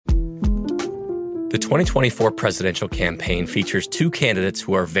The 2024 presidential campaign features two candidates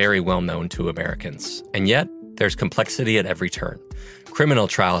who are very well known to Americans. And yet, there's complexity at every turn. Criminal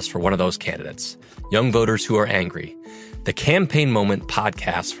trials for one of those candidates. Young voters who are angry. The Campaign Moment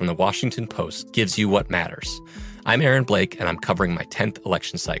podcast from the Washington Post gives you what matters. I'm Aaron Blake, and I'm covering my 10th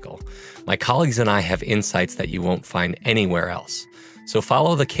election cycle. My colleagues and I have insights that you won't find anywhere else. So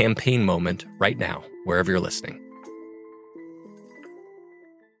follow The Campaign Moment right now, wherever you're listening.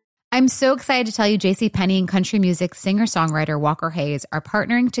 I'm so excited to tell you JCPenney and country music singer-songwriter Walker Hayes are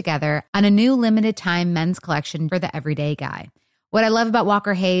partnering together on a new limited-time men's collection for the everyday guy. What I love about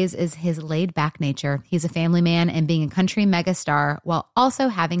Walker Hayes is his laid-back nature. He's a family man, and being a country megastar while also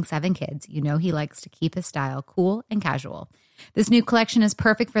having 7 kids, you know he likes to keep his style cool and casual. This new collection is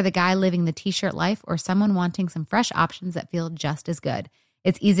perfect for the guy living the t-shirt life or someone wanting some fresh options that feel just as good.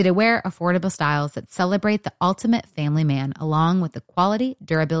 It's easy to wear, affordable styles that celebrate the ultimate family man, along with the quality,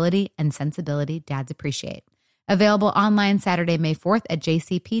 durability, and sensibility dads appreciate. Available online Saturday, May 4th at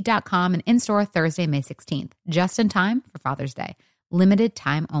jcp.com and in-store Thursday, May 16th. Just in time for Father's Day. Limited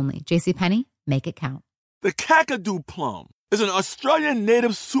time only. JCPenney, make it count. The Kakadu plum is an Australian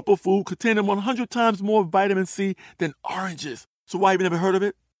native superfood containing 100 times more vitamin C than oranges. So why have you never heard of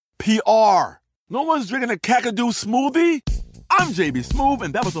it? PR. No one's drinking a Kakadu smoothie? I'm JB Smoove,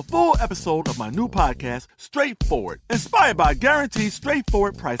 and that was a full episode of my new podcast, Straightforward, inspired by guaranteed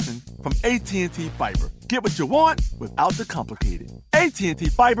straightforward pricing from AT&T Fiber. Get what you want without the complicated. AT&T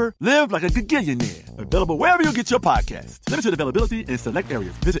Fiber, live like a gigillionaire. Available wherever you get your podcasts. Limited availability in select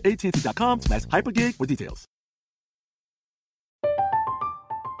areas. Visit AT&T.com/hypergig for details.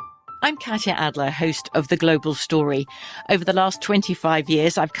 I'm Katya Adler, host of The Global Story. Over the last 25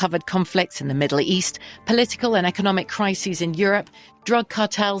 years, I've covered conflicts in the Middle East, political and economic crises in Europe, drug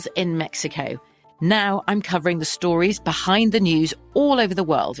cartels in Mexico. Now I'm covering the stories behind the news all over the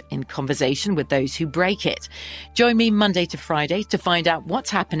world in conversation with those who break it. Join me Monday to Friday to find out what's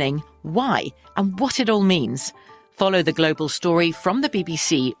happening, why, and what it all means. Follow The Global Story from the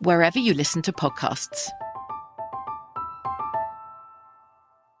BBC wherever you listen to podcasts.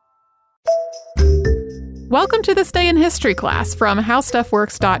 Welcome to This Day in History class from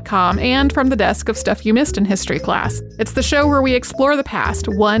HowStuffWorks.com and from the desk of Stuff You Missed in History class. It's the show where we explore the past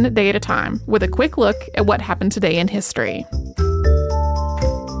one day at a time with a quick look at what happened today in history.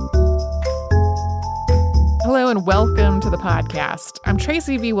 Hello and welcome to the podcast. I'm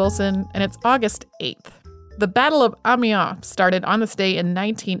Tracy V. Wilson, and it's August 8th. The Battle of Amiens started on this day in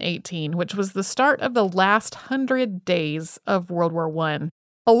 1918, which was the start of the last 100 days of World War I.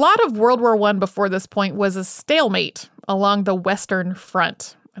 A lot of World War I before this point was a stalemate along the Western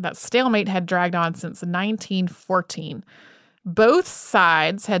Front, and that stalemate had dragged on since 1914. Both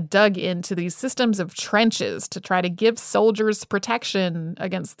sides had dug into these systems of trenches to try to give soldiers protection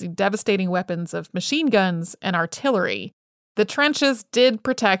against the devastating weapons of machine guns and artillery. The trenches did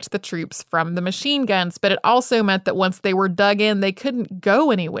protect the troops from the machine guns, but it also meant that once they were dug in, they couldn't go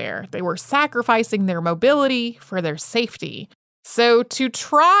anywhere. They were sacrificing their mobility for their safety. So to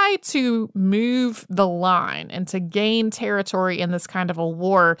try to move the line and to gain territory in this kind of a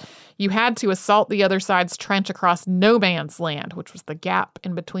war, you had to assault the other side's trench across no man's land, which was the gap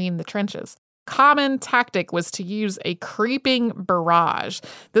in between the trenches. Common tactic was to use a creeping barrage.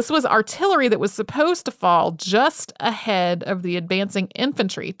 This was artillery that was supposed to fall just ahead of the advancing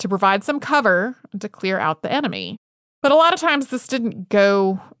infantry to provide some cover and to clear out the enemy. But a lot of times this didn't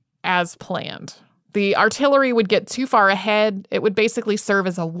go as planned. The artillery would get too far ahead. It would basically serve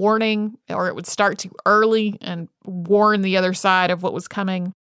as a warning, or it would start too early and warn the other side of what was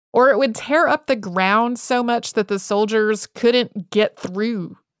coming. Or it would tear up the ground so much that the soldiers couldn't get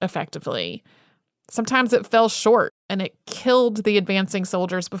through effectively. Sometimes it fell short, and it killed the advancing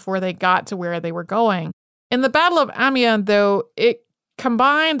soldiers before they got to where they were going. In the Battle of Amiens, though, it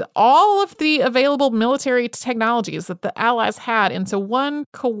combined all of the available military technologies that the Allies had into one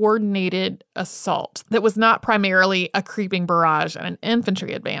coordinated assault that was not primarily a creeping barrage and an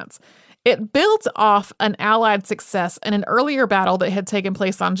infantry advance. It built off an Allied success in an earlier battle that had taken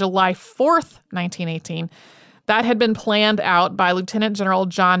place on July 4th, 1918. That had been planned out by Lieutenant General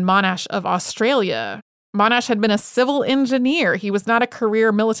John Monash of Australia. Monash had been a civil engineer. He was not a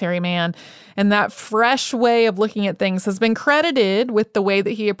career military man. And that fresh way of looking at things has been credited with the way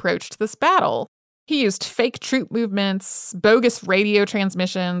that he approached this battle. He used fake troop movements, bogus radio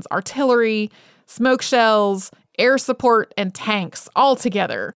transmissions, artillery, smoke shells, air support, and tanks all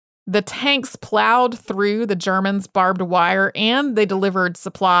together. The tanks plowed through the Germans' barbed wire, and they delivered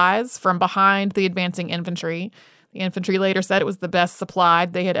supplies from behind the advancing infantry. The infantry later said it was the best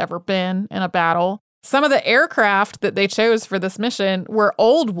supplied they had ever been in a battle. Some of the aircraft that they chose for this mission were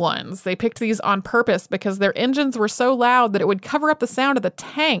old ones. They picked these on purpose because their engines were so loud that it would cover up the sound of the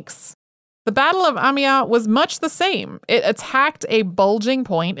tanks. The Battle of Amiens was much the same. It attacked a bulging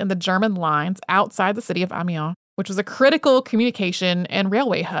point in the German lines outside the city of Amiens, which was a critical communication and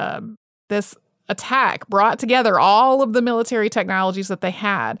railway hub. This attack brought together all of the military technologies that they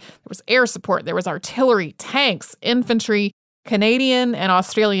had. There was air support, there was artillery, tanks, infantry. Canadian and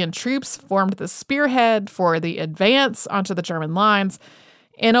Australian troops formed the spearhead for the advance onto the German lines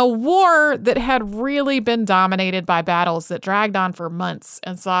in a war that had really been dominated by battles that dragged on for months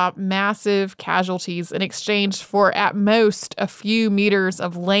and saw massive casualties in exchange for, at most, a few meters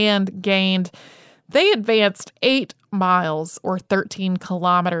of land gained. They advanced 8 miles or 13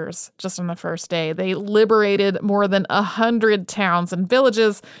 kilometers just on the first day. They liberated more than 100 towns and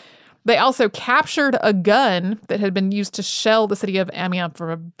villages. They also captured a gun that had been used to shell the city of Amiens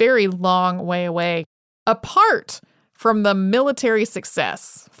from a very long way away. Apart from the military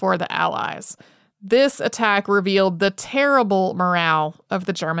success for the Allies, this attack revealed the terrible morale of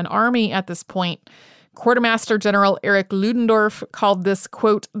the German army at this point. Quartermaster General Erich Ludendorff called this,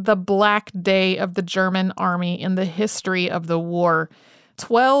 quote, the Black Day of the German army in the history of the war.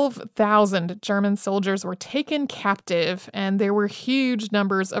 12,000 German soldiers were taken captive, and there were huge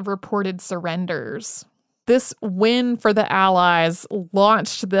numbers of reported surrenders. This win for the Allies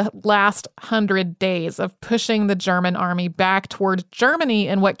launched the last 100 days of pushing the German army back toward Germany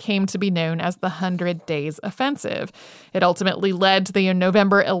in what came to be known as the 100 Days Offensive. It ultimately led to the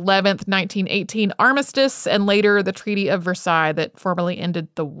November 11th, 1918 armistice and later the Treaty of Versailles that formally ended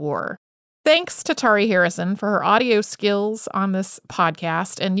the war. Thanks to Tari Harrison for her audio skills on this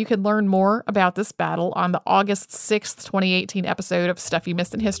podcast, and you can learn more about this battle on the August 6th, 2018 episode of Stuff You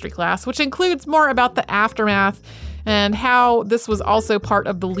Missed in History Class, which includes more about the aftermath and how this was also part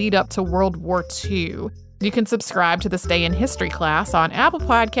of the lead up to World War II. You can subscribe to This Day in History Class on Apple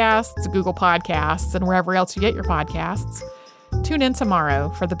Podcasts, Google Podcasts, and wherever else you get your podcasts. Tune in tomorrow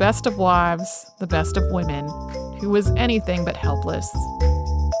for the best of wives, the best of women, who was anything but helpless.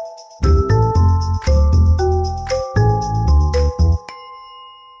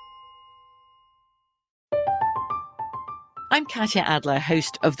 I'm Katya Adler,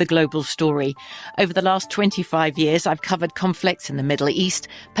 host of The Global Story. Over the last 25 years, I've covered conflicts in the Middle East,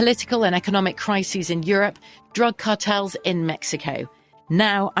 political and economic crises in Europe, drug cartels in Mexico.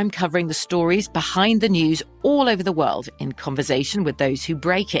 Now I'm covering the stories behind the news all over the world in conversation with those who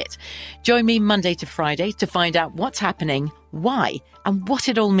break it. Join me Monday to Friday to find out what's happening, why, and what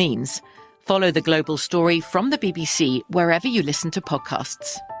it all means. Follow The Global Story from the BBC wherever you listen to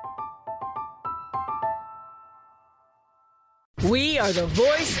podcasts. We are the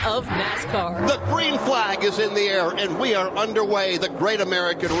voice of NASCAR. The green flag is in the air, and we are underway. The Great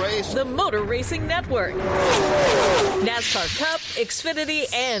American Race. The Motor Racing Network. NASCAR Cup,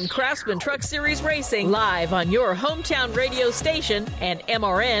 Xfinity, and Craftsman Truck Series Racing live on your hometown radio station and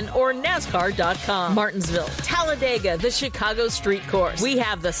MRN or NASCAR.com. Martinsville, Talladega, the Chicago Street Course. We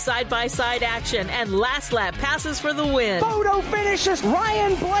have the side-by-side action and last lap passes for the win. Photo finishes.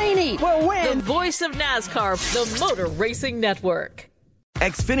 Ryan Blaney will win. The voice of NASCAR, the Motor Racing Network.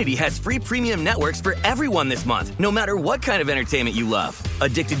 Xfinity has free premium networks for everyone this month, no matter what kind of entertainment you love.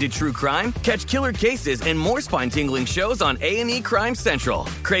 Addicted to true crime? Catch killer cases and more spine-tingling shows on A&E Crime Central.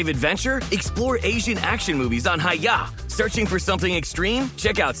 Crave adventure? Explore Asian action movies on Hi-Ya. Searching for something extreme?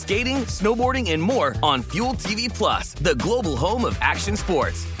 Check out skating, snowboarding, and more on Fuel TV Plus, the global home of action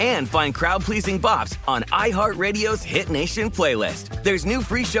sports. And find crowd-pleasing bops on iHeartRadio's Hit Nation playlist. There's new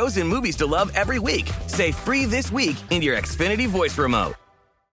free shows and movies to love every week. Say free this week in your Xfinity voice remote.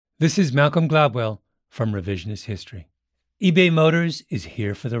 This is Malcolm Gladwell from Revisionist History. eBay Motors is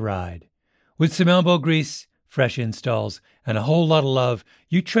here for the ride. With some elbow grease, fresh installs, and a whole lot of love,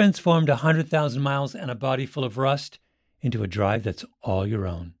 you transformed 100,000 miles and a body full of rust into a drive that's all your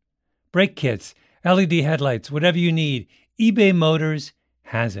own. Brake kits, LED headlights, whatever you need, eBay Motors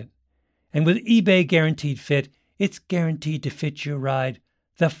has it. And with eBay Guaranteed Fit, it's guaranteed to fit your ride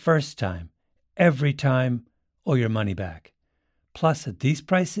the first time, every time, or your money back. Plus, at these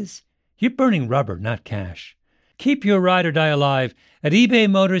prices, you're burning rubber, not cash. Keep your ride or die alive at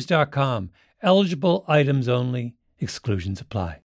ebaymotors.com. Eligible items only. Exclusions apply.